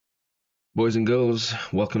Boys and girls,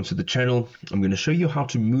 welcome to the channel. I'm going to show you how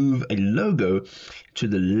to move a logo to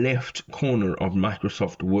the left corner of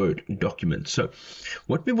Microsoft Word document. So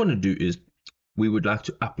what we want to do is we would like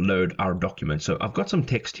to upload our document. So I've got some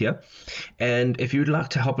text here, and if you'd like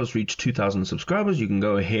to help us reach 2,000 subscribers, you can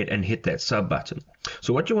go ahead and hit that sub button.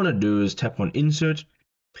 So what you want to do is tap on Insert,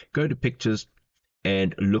 go to Pictures,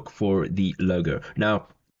 and look for the logo. Now,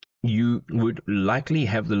 you would likely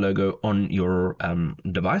have the logo on your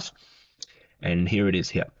device, and here it is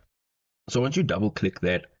here. So once you double click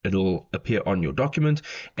that, it'll appear on your document,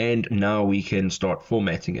 and now we can start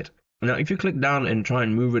formatting it. Now, if you click down and try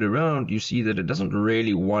and move it around, you see that it doesn't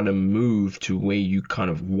really want to move to where you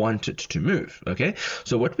kind of want it to move, okay?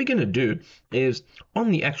 So what we're going to do is,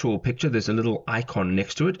 on the actual picture, there's a little icon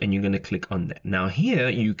next to it, and you're going to click on that. Now here,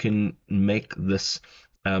 you can make this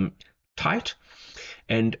tight,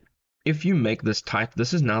 and if you make this tight,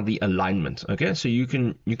 this is now the alignment, okay? So you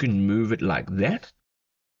can move it like that.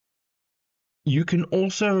 You can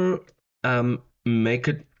also make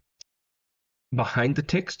it behind the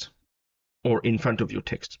text or in front of your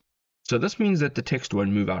text. So this means that the text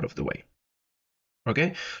won't move out of the way.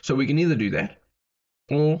 Okay, so we can either do that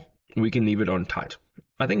or we can leave it on tight.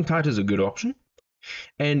 I think tight is a good option.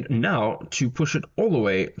 And now to push it all the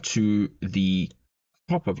way to the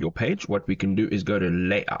top of your page, what we can do is go to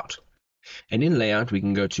layout. And in layout, we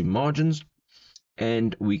can go to margins,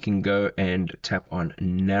 and we can go and tap on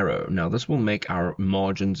narrow. Now this will make our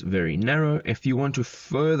margins very narrow. If you want to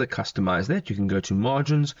further customize that, you can go to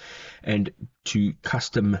margins and to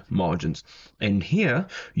custom margins. And here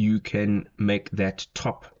you can make that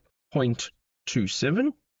top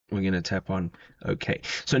 0.27. We're going to tap on OK.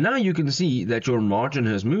 So now you can see that your margin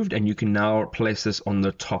has moved, and you can now place this on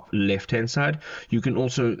the top left hand side. You can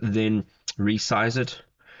also then resize it.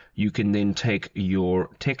 You can then take your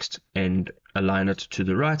text and align it to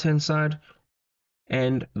the right hand side,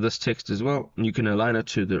 and this text as well, you can align it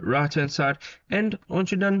to the right hand side, and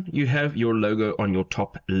once you're done, you have your logo on your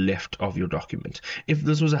top left of your document. If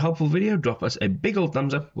this was a helpful video, drop us a big old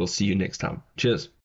thumbs up. We'll see you next time. Cheers.